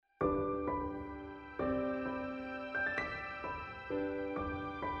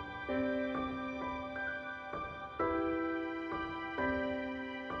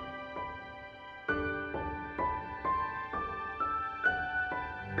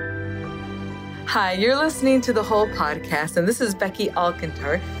Hi, you're listening to The Whole Podcast, and this is Becky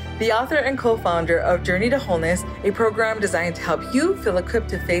Alcantar, the author and co-founder of Journey to Wholeness, a program designed to help you feel equipped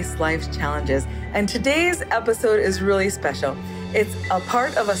to face life's challenges. And today's episode is really special. It's a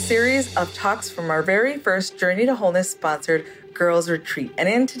part of a series of talks from our very first Journey to Wholeness sponsored Girls Retreat. And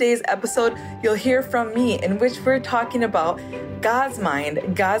in today's episode, you'll hear from me, in which we're talking about God's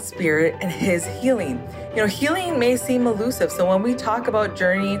mind, God's spirit, and his healing. You know, healing may seem elusive. So when we talk about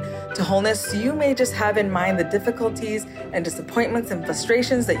journeying to wholeness, you may just have in mind the difficulties and disappointments and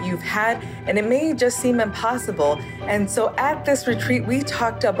frustrations that you've had, and it may just seem impossible. And so at this retreat, we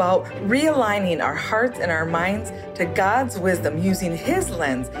talked about realigning our hearts and our minds to God's wisdom, using his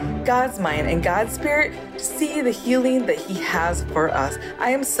lens, God's mind, and God's spirit to see the healing that he has for us.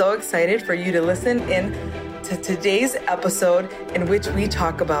 I am so excited for you to listen in to today's episode in which we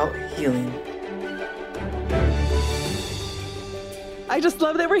talk about healing. I just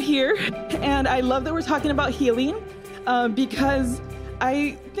love that we're here, and I love that we're talking about healing because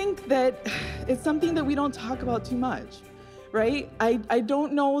I think that it's something that we don't talk about too much, right? I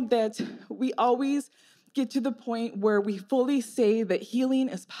don't know that we always get to the point where we fully say that healing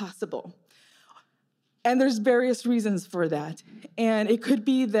is possible. And there's various reasons for that. And it could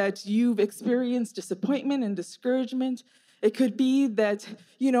be that you've experienced disappointment and discouragement. It could be that,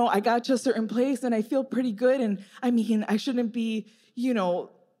 I got to a certain place and I feel pretty good. And I shouldn't be,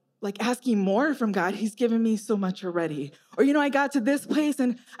 asking more from God. He's given me so much already. Or, I got to this place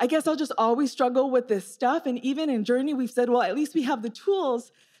and I guess I'll just always struggle with this stuff. And even in Journey, we've said, well, at least we have the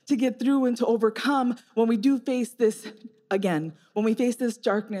tools to get through and to overcome when we do face this again, when we face this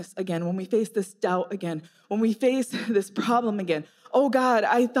darkness again, when we face this doubt again, when we face this problem again. Oh God,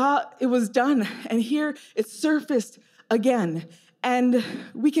 I thought it was done, and here it's surfaced again. And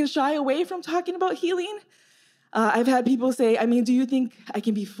we can shy away from talking about healing. I've had people say, do you think I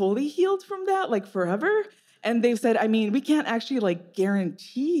can be fully healed from that, like forever? And they've said, we can't actually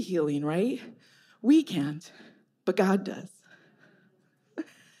guarantee healing, right? We can't, but God does.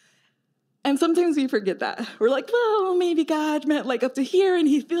 And sometimes we forget that. We're like, well, maybe God meant up to here, and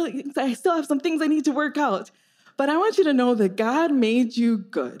he feels I still have some things I need to work out. But I want you to know that God made you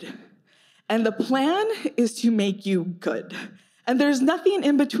good. And the plan is to make you good. And there's nothing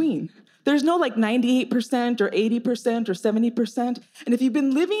in between. There's no 98% or 80% or 70%. And if you've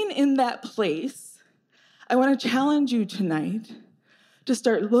been living in that place, I want to challenge you tonight to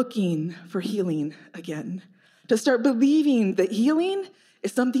start looking for healing again, to start believing that healing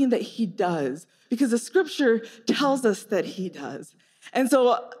is something that he does, because the scripture tells us that he does. And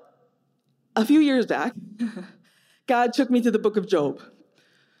so a few years back, God took me to the book of Job.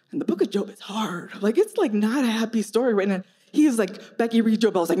 And the book of Job is hard. It's not a happy story right now. He's like, Becky, read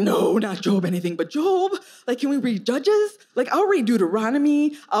Job. I was like, no, not Job, anything but Job. Can we read Judges? I'll read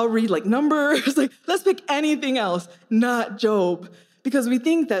Deuteronomy. I'll read Numbers. Let's pick anything else, not Job. Because we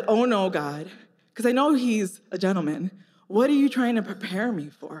think that, oh no, God, because I know he's a gentleman. What are you trying to prepare me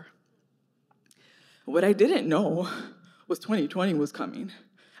for? What I didn't know was 2020 was coming,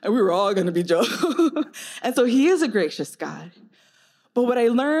 and we were all going to be Job. And so he is a gracious God. But what I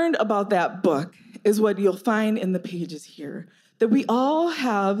learned about that book is what you'll find in the pages here, that we all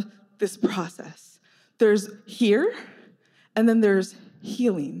have this process. There's here, and then there's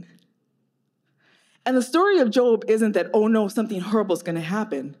healing. And the story of Job isn't that, oh no, something horrible is going to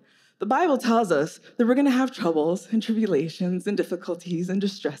happen. The Bible tells us that we're going to have troubles and tribulations and difficulties and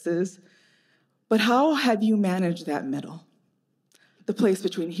distresses. But how have you managed that middle? The place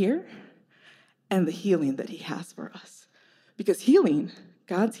between here and the healing that he has for us. Because healing,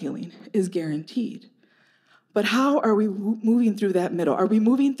 God's healing, is guaranteed. But how are we moving through that middle? Are we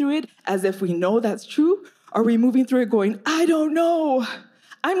moving through it as if we know that's true? Are we moving through it going, I don't know.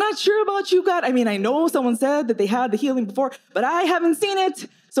 I'm not sure about you, God. I know someone said that they had the healing before, but I haven't seen it.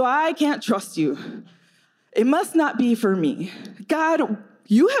 So I can't trust you. It must not be for me. God,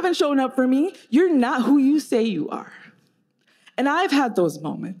 you haven't shown up for me. You're not who you say you are. And I've had those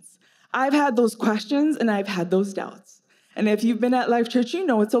moments. I've had those questions, and I've had those doubts. And if you've been at Life Church, you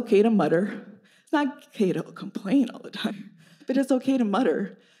know it's okay to mutter. It's not okay to complain all the time, but it's okay to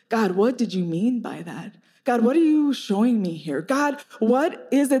mutter. God, what did you mean by that? God, what are you showing me here? God, what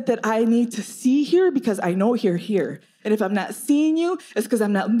is it that I need to see here? Because I know you're here. And if I'm not seeing you, it's because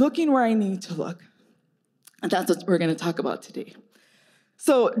I'm not looking where I need to look. And that's what we're going to talk about today.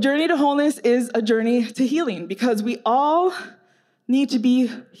 So Journey to Wholeness is a journey to healing, because we all need to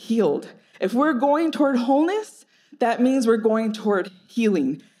be healed. If we're going toward wholeness, that means we're going toward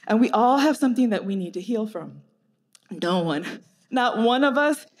healing. And we all have something that we need to heal from. Not one of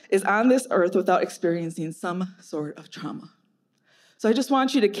us is on this earth without experiencing some sort of trauma. So I just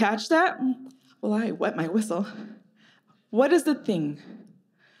want you to catch that. Well, I wet my whistle. What is the thing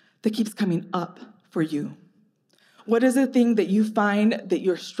that keeps coming up for you? What is the thing that you find that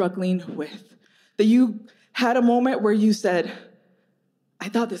you're struggling with? That you had a moment where you said, I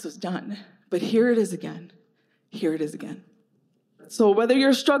thought this was done, but here it is again. Here it is again. So whether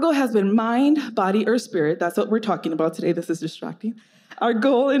your struggle has been mind, body, or spirit, that's what we're talking about today. This is distracting. Our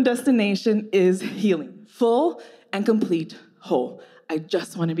goal and destination is healing, full and complete whole. I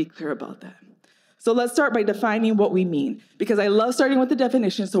just want to be clear about that. So let's start by defining what we mean, because I love starting with the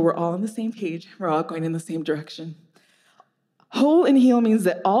definition so we're all on the same page. We're all going in the same direction. Whole and heal means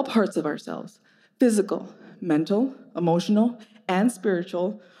that all parts of ourselves, physical, mental, emotional, and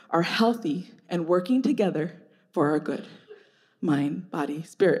spiritual, are healthy and working together for our good. Mind, body,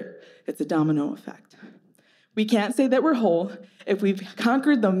 spirit. It's a domino effect. We can't say that we're whole if we've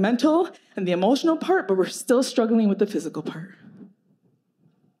conquered the mental and the emotional part, but we're still struggling with the physical part.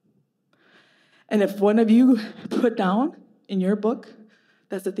 And if one of you put down in your book,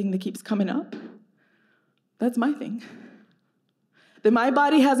 that's the thing that keeps coming up, that's my thing. That my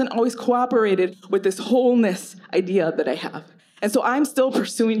body hasn't always cooperated with this wholeness idea that I have. And so I'm still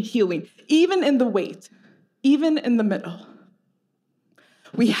pursuing healing, even in the weight, even in the middle.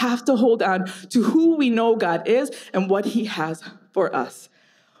 We have to hold on to who we know God is and what he has for us.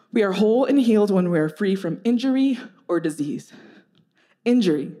 We are whole and healed when we are free from injury or disease.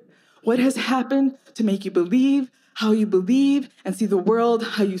 Injury. What has happened to make you believe how you believe and see the world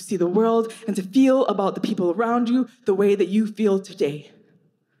how you see the world and to feel about the people around you the way that you feel today?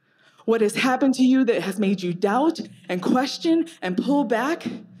 What has happened to you that has made you doubt and question and pull back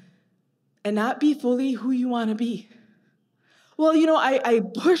and not be fully who you want to be? Well, I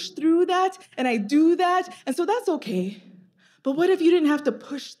push through that and I do that, and so that's okay. But what if you didn't have to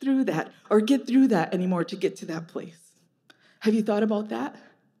push through that or get through that anymore to get to that place? Have you thought about that?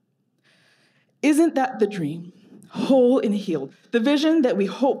 Isn't that the dream? Whole and healed. The vision that we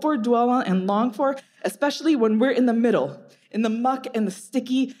hope for, dwell on, and long for, especially when we're in the middle, in the muck and the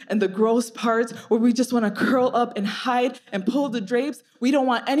sticky and the gross parts where we just want to curl up and hide and pull the drapes. We don't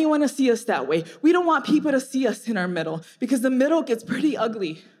want anyone to see us that way. We don't want people to see us in our middle because the middle gets pretty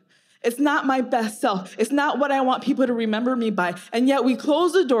ugly. It's not my best self. It's not what I want people to remember me by. And yet we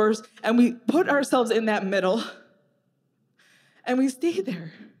close the doors and we put ourselves in that middle and we stay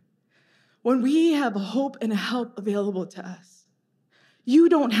there. When we have a hope and a help available to us, you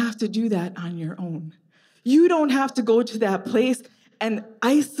don't have to do that on your own. You don't have to go to that place and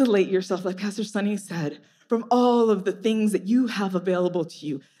isolate yourself, like Pastor Sunny said, from all of the things that you have available to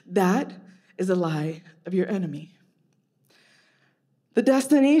you. That is a lie of your enemy. The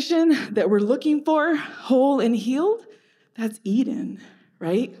destination that we're looking for, whole and healed, that's Eden,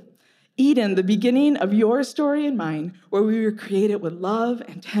 right? Eden, the beginning of your story and mine, where we were created with love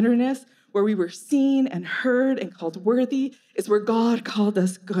and tenderness, where we were seen and heard and called worthy, is where God called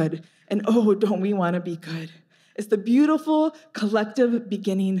us good. And oh, don't we want to be good? It's the beautiful collective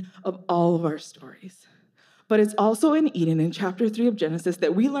beginning of all of our stories. But it's also in Eden, in chapter 3 of Genesis,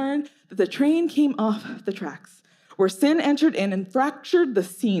 that we learn that the train came off the tracks, where sin entered in and fractured the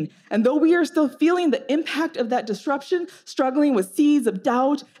scene. And though we are still feeling the impact of that disruption, struggling with seeds of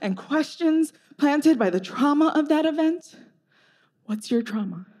doubt and questions planted by the trauma of that event, what's your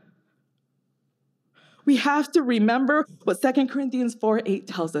trauma? We have to remember what 2 Corinthians 4:8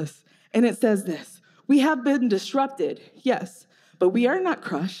 tells us. And it says this: we have been disrupted, yes, but we are not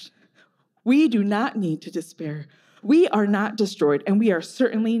crushed. We do not need to despair. We are not destroyed, and we are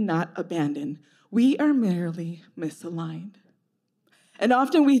certainly not abandoned. We are merely misaligned. And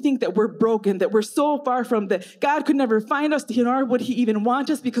often we think that we're broken, that we're so far from that God could never find us, nor would he even want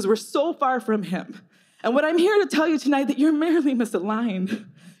us because we're so far from him. And what I'm here to tell you tonight, that you're merely misaligned.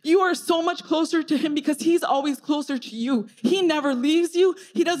 You are so much closer to him because he's always closer to you. He never leaves you.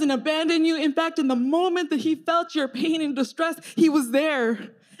 He doesn't abandon you. In fact, in the moment that he felt your pain and distress, he was there.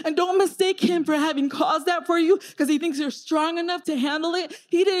 And don't mistake him for having caused that for you because he thinks you're strong enough to handle it.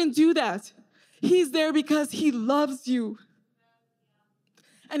 He didn't do that. He's there because he loves you.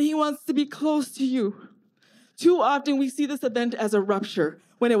 And he wants to be close to you. Too often we see this event as a rupture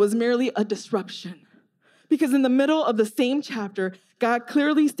when it was merely a disruption. Because in the middle of the same chapter, God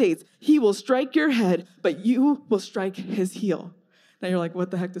clearly states, he will strike your head, but you will strike his heel. Now you're like,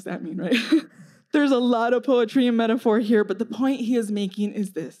 what the heck does that mean, right? There's a lot of poetry and metaphor here, but the point he is making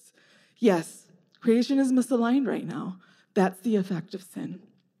is this. Yes, creation is misaligned right now. That's the effect of sin.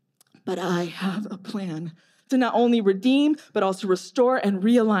 But I have a plan to not only redeem, but also restore and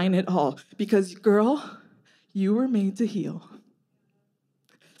realign it all. Because, girl, you were made to heal.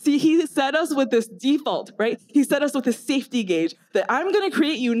 See, he set us with this default, right? He set us with this safety gauge that I'm going to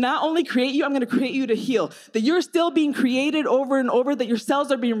create you, not only create you, I'm going to create you to heal. That you're still being created over and over, that your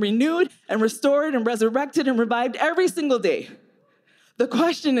cells are being renewed and restored and resurrected and revived every single day. The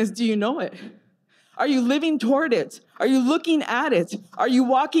question is, do you know it? Are you living toward it? Are you looking at it? Are you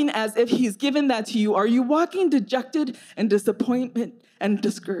walking as if he's given that to you? Are you walking dejected and disappointed and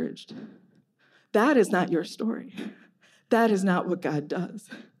discouraged? That is not your story. That is not what God does.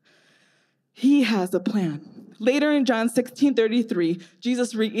 He has a plan. Later in John 16:33,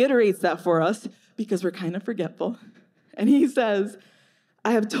 Jesus reiterates that for us because we're kind of forgetful. And he says,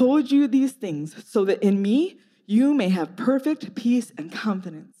 I have told you these things so that in me you may have perfect peace and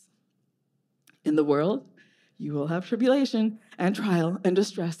confidence. In the world, you will have tribulation and trial and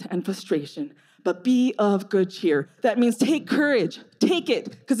distress and frustration, but be of good cheer. That means take courage. Take it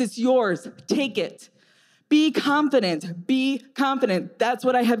because it's yours. Take it. Be confident. Be confident. That's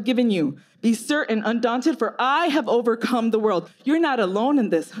what I have given you. Be certain, undaunted, for I have overcome the world. You're not alone in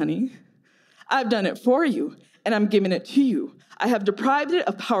this, honey. I've done it for you, and I'm giving it to you. I have deprived it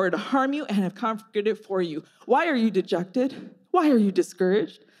of power to harm you and have conquered it for you. Why are you dejected? Why are you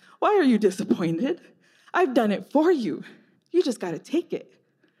discouraged? Why are you disappointed? I've done it for you. You just got to take it.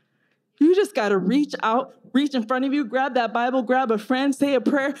 You just got to reach out, reach in front of you, grab that Bible, grab a friend, say a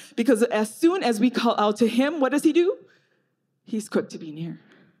prayer, because as soon as we call out to him, what does he do? He's quick to be near.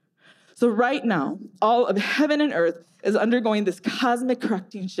 So right now, all of heaven and earth is undergoing this cosmic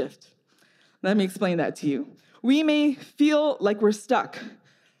correcting shift. Let me explain that to you. We may feel like we're stuck,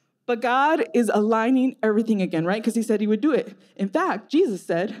 but God is aligning everything again, right? Because he said he would do it. In fact, Jesus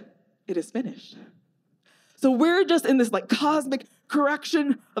said, it is finished. So we're just in this like cosmic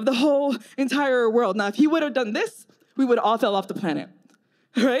correction of the whole entire world. Now, if he would have done this, we would have all fell off the planet,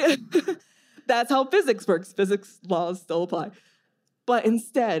 right? That's how physics works. Physics laws still apply. But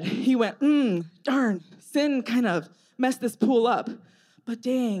instead, he went, darn, sin kind of messed this pool up. But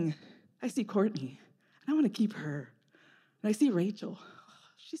dang, I see Courtney, and I want to keep her. And I see Rachel.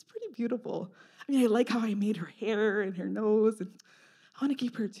 She's pretty beautiful. I mean, I like how I made her hair and her nose, and I want to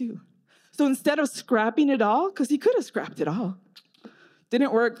keep her too. So instead of scrapping it all, because he could have scrapped it all,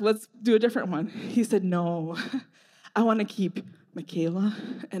 didn't work, let's do a different one. He said, no, I want to keep Michaela,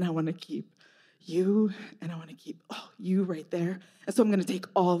 and I want to keep you, and I want to keep you right there. And so I'm going to take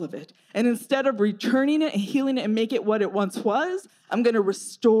all of it. And instead of returning it and healing it and make it what it once was, I'm going to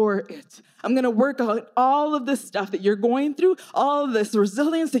restore it. I'm going to work out all of this stuff that you're going through, all of this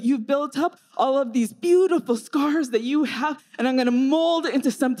resilience that you've built up, all of these beautiful scars that you have, and I'm going to mold it into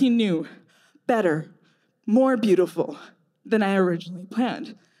something new, better, more beautiful than I originally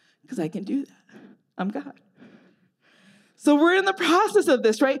planned, because I can do that. I'm God. So we're in the process of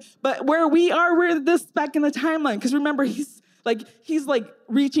this, right? But where we are, we're this back in the timeline. Because remember, he's like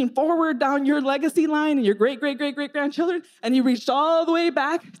reaching forward down your legacy line and your great-great-great-great-grandchildren, and he reached all the way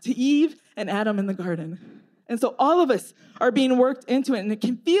back to Eve and Adam in the garden. And so all of us are being worked into it, and it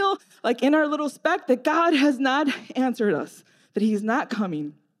can feel like in our little speck that God has not answered us, that he's not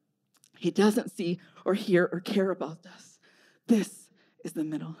coming. He doesn't see or hear or care about us. This is the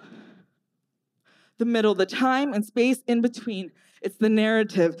middle. The middle, the time and space in between. It's the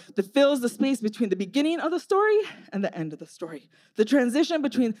narrative that fills the space between the beginning of the story and the end of the story. The transition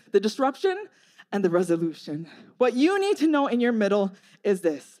between the disruption and the resolution. What you need to know in your middle is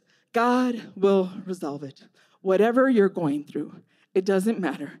this: God will resolve it. Whatever you're going through, it doesn't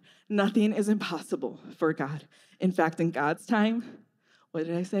matter. Nothing is impossible for God. In fact, in God's time, what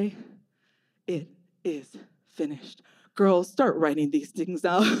did I say? It is finished. Girls, start writing these things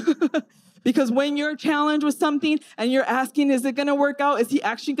out. Because when you're challenged with something and you're asking, is it going to work out? Is he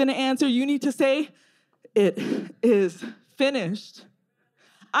actually going to answer? You need to say, it is finished.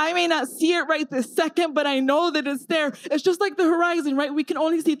 I may not see it right this second, but I know that it's there. It's just like the horizon, right? We can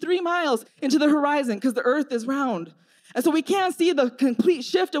only see 3 miles into the horizon because the earth is round. And so we can't see the complete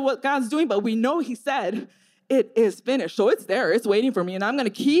shift of what God's doing, but we know he said, it is finished. So it's there. It's waiting for me. And I'm going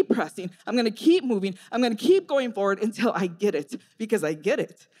to keep pressing. I'm going to keep moving. I'm going to keep going forward until I get it, because I get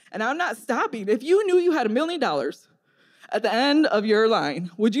it. And I'm not stopping. If you knew you had $1 million at the end of your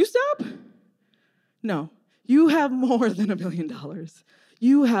line, would you stop? No. You have more than $1 million.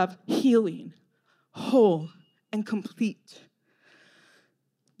 You have healing, whole, and complete.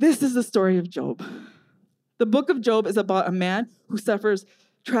 This is the story of Job. The book of Job is about a man who suffers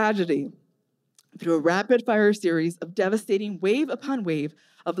tragedy through a rapid-fire series of devastating wave upon wave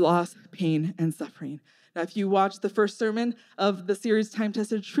of loss, pain, and suffering. Now, if you watch the first sermon of the series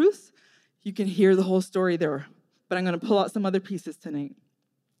Time-Tested Truths, you can hear the whole story there. But I'm going to pull out some other pieces tonight.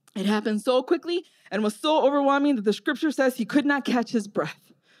 It happened so quickly and was so overwhelming that the scripture says he could not catch his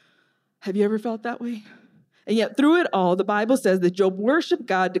breath. Have you ever felt that way? And yet through it all, the Bible says that Job worshiped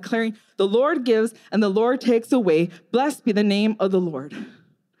God, declaring, "The Lord gives and the Lord takes away. Blessed be the name of the Lord."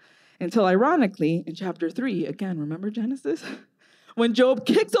 Until ironically, in chapter 3, again, remember Genesis? When Job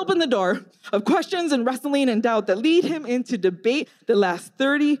kicks open the door of questions and wrestling and doubt that lead him into debate that lasts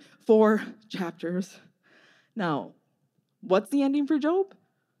 34 chapters. Now, what's the ending for Job?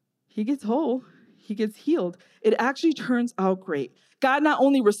 He gets whole. He gets healed. It actually turns out great. God not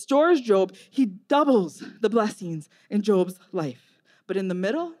only restores Job, he doubles the blessings in Job's life. But in the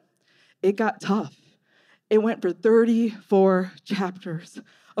middle, it got tough. It went for 34 chapters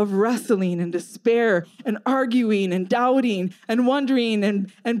of wrestling and despair and arguing and doubting and wondering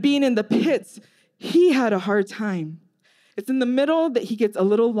and being in the pits. He had a hard time. It's in the middle that he gets a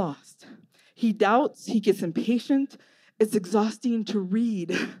little lost. He doubts, he gets impatient. It's exhausting to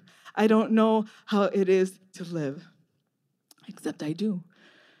read. I don't know how it is to live, except I do.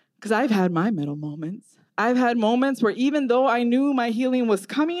 Because I've had my middle moments. I've had moments where even though I knew my healing was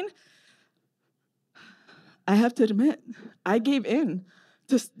coming, I have to admit, I gave in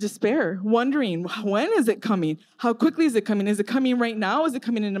to despair, wondering, when is it coming? How quickly is it coming? Is it coming right now? Is it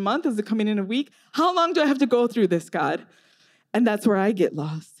coming in a month? Is it coming in a week? How long do I have to go through this, God? And that's where I get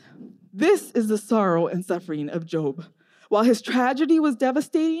lost. This is the sorrow and suffering of Job. While his tragedy was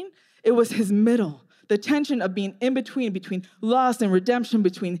devastating, it was his middle, the tension of being in between loss and redemption,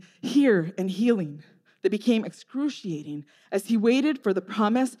 between here and healing, that became excruciating as he waited for the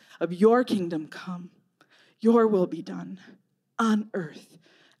promise of your kingdom come. Your will be done on earth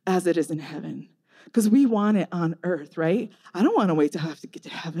as it is in heaven. Because we want it on earth, right? I don't want to wait to have to get to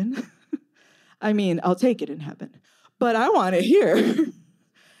heaven. I mean, I'll take it in heaven, but I want it here.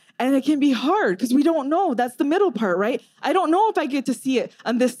 And it can be hard because we don't know. That's the middle part, right? I don't know if I get to see it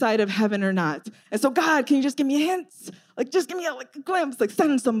on this side of heaven or not. And so, God, can you just give me hints? Like, just give me a glimpse. Like,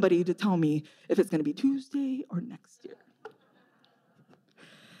 send somebody to tell me if it's going to be Tuesday or next year.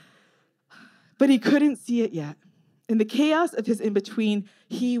 But he couldn't see it yet. In the chaos of his in-between,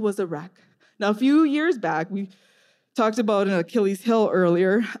 he was a wreck. Now, a few years back, we talked about an Achilles heel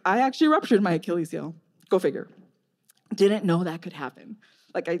earlier. I actually ruptured my Achilles heel. Go figure. Didn't know that could happen.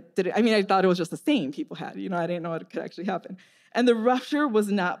 I thought it was just the same people had. I didn't know it could actually happen. And the rupture was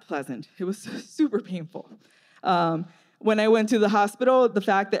not pleasant. It was super painful. When I went to the hospital, the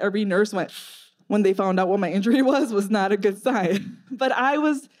fact that every nurse went when they found out what my injury was not a good sign. But I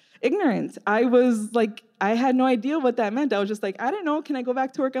was ignorant. I had no idea what that meant. I was just like, I don't know, can I go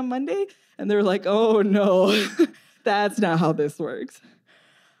back to work on Monday? And they're like, oh no, that's not how this works.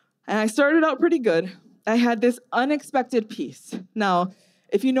 And I started out pretty good. I had this unexpected peace. Now,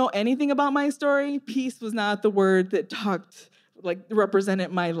 if you know anything about my story, peace was not the word that represented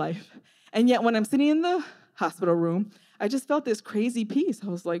my life. And yet when I'm sitting in the hospital room, I just felt this crazy peace. I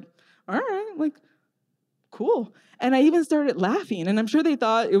was like, all right, cool. And I even started laughing. And I'm sure they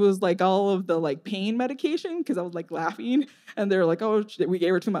thought it was all of the pain medication because I was laughing. And they're like, oh, we gave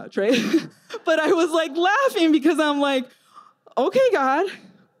her too much, right? But I was laughing because I'm like, okay, God,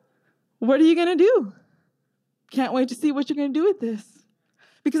 what are you going to do? Can't wait to see what you're going to do with this.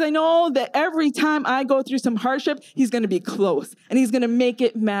 Because I know that every time I go through some hardship, he's going to be close and he's going to make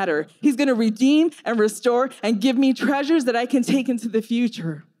it matter. He's going to redeem and restore and give me treasures that I can take into the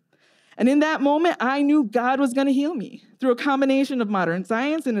future. And in that moment, I knew God was going to heal me through a combination of modern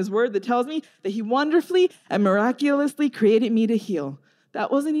science and his word that tells me that he wonderfully and miraculously created me to heal.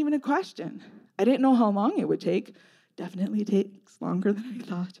 That wasn't even a question. I didn't know how long it would take. Definitely takes longer than I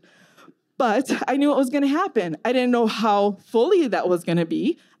thought. But I knew it was going to happen. I didn't know how fully that was going to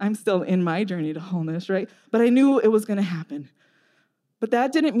be. I'm still in my journey to wholeness, right? But I knew it was going to happen. But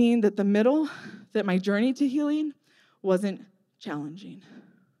that didn't mean that that my journey to healing wasn't challenging.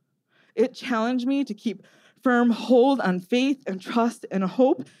 It challenged me to keep firm hold on faith and trust and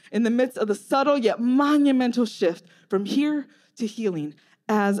hope in the midst of the subtle yet monumental shift from here to healing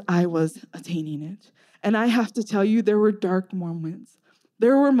as I was attaining it. And I have to tell you, there were dark moments.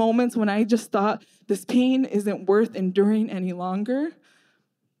 There were moments when I just thought, this pain isn't worth enduring any longer.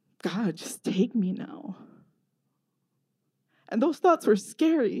 God, just take me now. And those thoughts were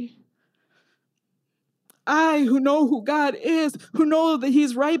scary. I, who know who God is, who know that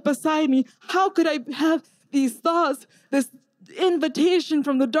he's right beside me, how could I have these thoughts, this invitation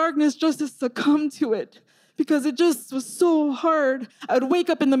from the darkness just to succumb to it? Because it just was so hard. I would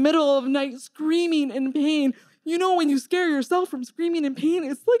wake up in the middle of the night screaming in pain. You know, when you scare yourself from screaming in pain,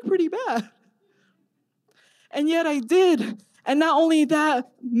 it's pretty bad. And yet I did. And not only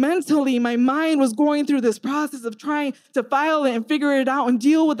that, mentally, my mind was going through this process of trying to file it and figure it out and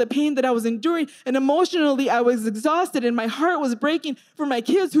deal with the pain that I was enduring. And emotionally, I was exhausted and my heart was breaking for my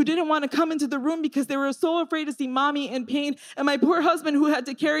kids who didn't want to come into the room because they were so afraid to see mommy in pain. And my poor husband who had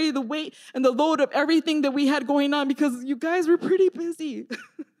to carry the weight and the load of everything that we had going on because you guys were pretty busy.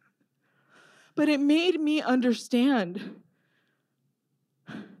 But it made me understand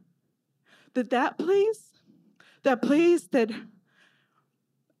that place that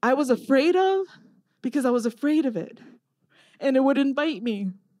I was afraid of because I was afraid of it. And it would invite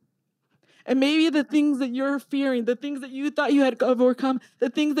me. And maybe the things that you're fearing, the things that you thought you had overcome, the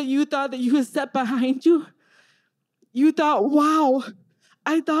things that you thought that you had set behind you, you thought, wow,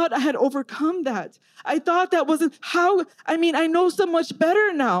 I thought I had overcome that. I thought that wasn't I know so much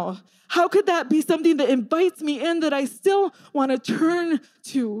better now. How could that be something that invites me in that I still want to turn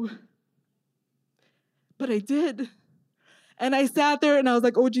to? But I did. And I sat there and I was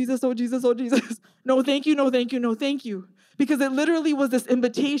like, oh, Jesus, oh, Jesus, oh, Jesus. No, thank you, no, thank you, no, thank you. Because it literally was this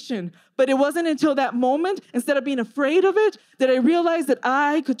invitation. But it wasn't until that moment, instead of being afraid of it, that I realized that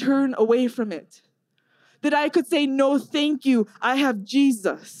I could turn away from it. That I could say, no, thank you. I have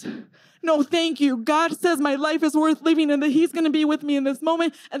Jesus. No, thank you. God says my life is worth living and that he's going to be with me in this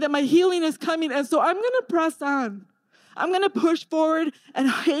moment and that my healing is coming. And so I'm going to press on. I'm going to push forward and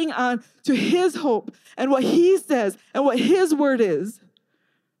hang on to his hope and what he says and what his word is.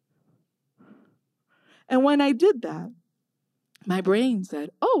 And when I did that, my brain said,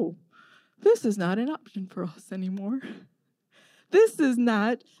 oh, this is not an option for us anymore. This is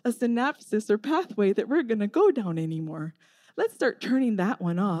not a synapses or pathway that we're going to go down anymore. Let's start turning that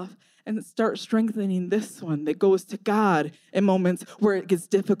one off and start strengthening this one that goes to God in moments where it gets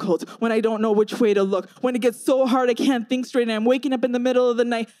difficult, when I don't know which way to look, when it gets so hard I can't think straight and I'm waking up in the middle of the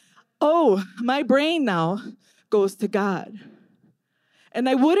night. Oh, my brain now goes to God. And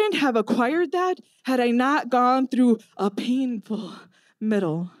I wouldn't have acquired that had I not gone through a painful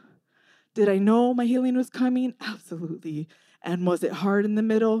middle. Did I know my healing was coming? Absolutely. And was it hard in the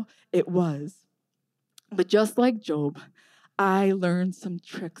middle? It was. But just like Job, I learned some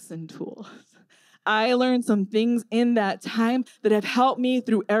tricks and tools. I learned some things in that time that have helped me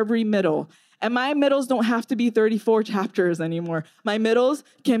through every middle. And my middles don't have to be 34 chapters anymore. My middles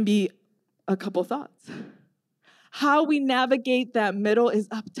can be a couple thoughts. How we navigate that middle is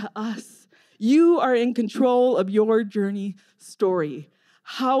up to us. You are in control of your journey story.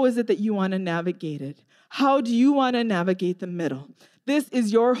 How is it that you want to navigate it? How do you want to navigate the middle? This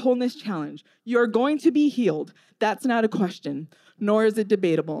is your wholeness challenge. You're going to be healed. That's not a question, nor is it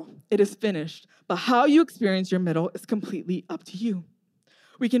debatable. It is finished. But how you experience your middle is completely up to you.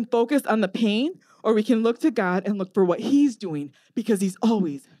 We can focus on the pain, or we can look to God and look for what he's doing, because he's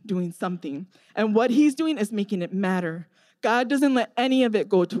always doing something. And what he's doing is making it matter. God doesn't let any of it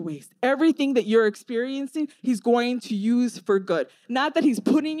go to waste. Everything that you're experiencing, he's going to use for good. Not that he's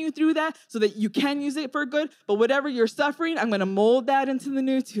putting you through that so that you can use it for good, but whatever you're suffering, I'm going to mold that into the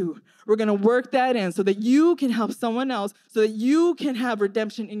new too. We're going to work that in so that you can help someone else, so that you can have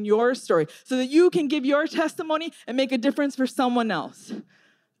redemption in your story, so that you can give your testimony and make a difference for someone else.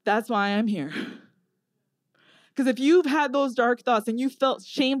 That's why I'm here. Because if you've had those dark thoughts and you felt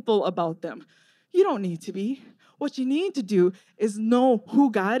shameful about them, you don't need to be. What you need to do is know who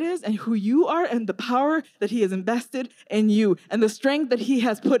God is and who you are and the power that he has invested in you and the strength that he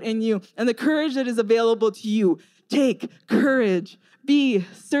has put in you and the courage that is available to you. Take courage. Be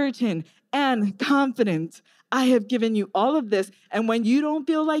certain and confident. I have given you all of this, and when you don't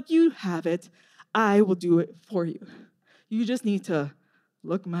feel like you have it, I will do it for you. You just need to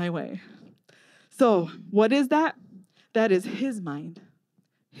look my way. So, what is that? That is his mind,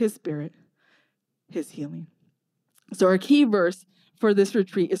 his spirit, his healing. So our key verse for this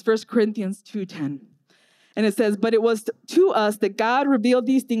retreat is 1 Corinthians 2:10. And it says, but it was to us that God revealed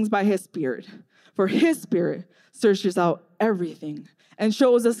these things by his Spirit. For his Spirit searches out everything and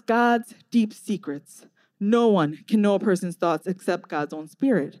shows us God's deep secrets. No one can know a person's thoughts except God's own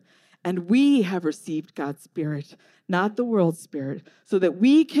Spirit. And we have received God's Spirit, not the world's spirit, so that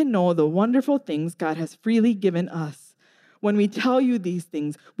we can know the wonderful things God has freely given us. When we tell you these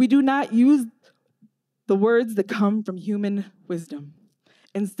things, we do not use the words that come from human wisdom.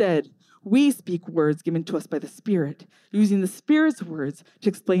 Instead, we speak words given to us by the Spirit, using the Spirit's words to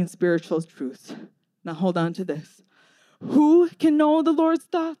explain spiritual truths. Now hold on to this. Who can know the Lord's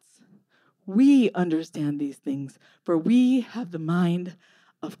thoughts? We understand these things, for we have the mind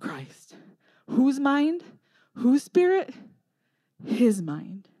of Christ. Whose mind? Whose spirit? His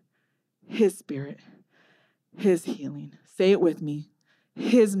mind, his spirit, his healing. Say it with me.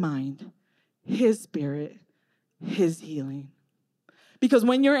 His mind, his spirit, his healing. Because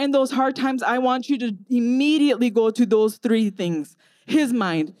when you're in those hard times, I want you to immediately go to those three things: his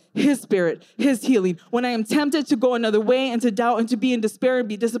mind, his spirit, his healing. When I am tempted to go another way and to doubt and to be in despair and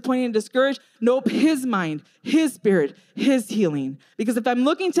be disappointed and discouraged, nope, his mind, his spirit, his healing. Because if I'm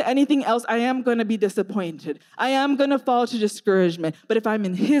looking to anything else, I am going to be disappointed. I am going to fall to discouragement. But if I'm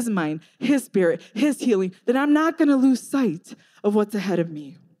in his mind, his spirit, his healing, then I'm not going to lose sight of what's ahead of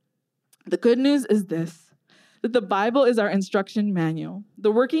me. The good news is this: that the Bible is our instruction manual.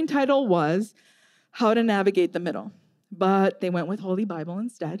 The working title was How to Navigate the Middle, but they went with Holy Bible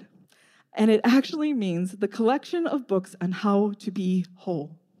instead. And it actually means the collection of books on how to be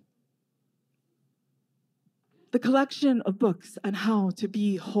whole. The collection of books on how to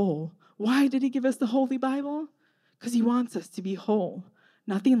be whole. Why did he give us the Holy Bible? Because he wants us to be whole,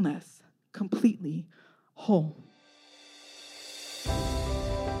 nothing less, completely whole.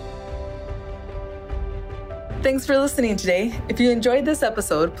 Thanks for listening today. If you enjoyed this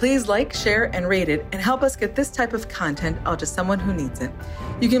episode, please like, share, and rate it, and help us get this type of content out to someone who needs it.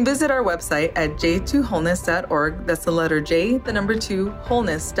 You can visit our website at j2wholeness.org. That's the letter J, the number 2,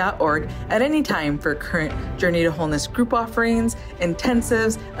 wholeness.org at any time for current Journey to Wholeness group offerings,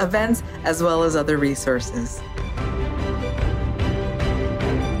 intensives, events, as well as other resources.